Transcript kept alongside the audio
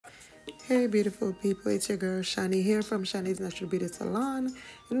Hey beautiful people, it's your girl Shani here from Shani's Natural Beauty Salon.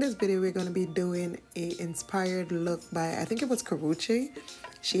 In this video we're going to be doing a inspired look by, I think it was Karuchi.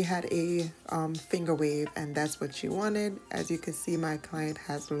 She had a finger wave and that's what she wanted. As you can see, my client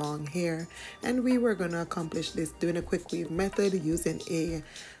has long hair and we were going to accomplish this doing a quick weave method using a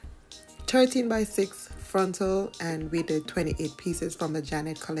 13x6 frontal, and we did 28 pieces from the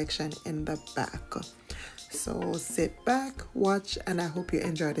Janet collection in the back. So sit back, watch, and I hope you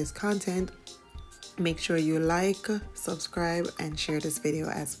enjoy this content. Make sure you like, subscribe, and share this video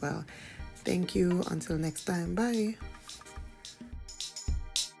as well. Thank you. Until next time. Bye.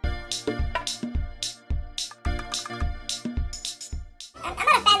 I'm not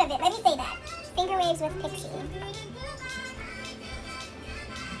a fan of it. Let me say that. Finger waves with Pixie.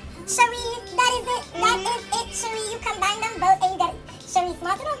 Cherie, that is it. That is it, Cherie. You combine them both and you got it. Cherie,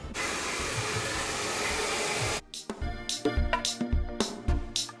 smart enough?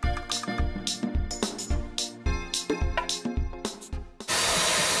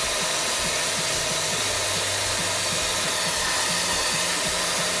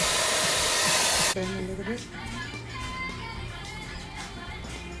 Turn a little bit.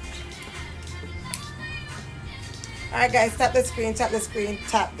 Alright guys, tap the screen, tap the screen,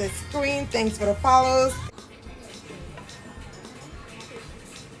 tap the screen. Thanks for the follows.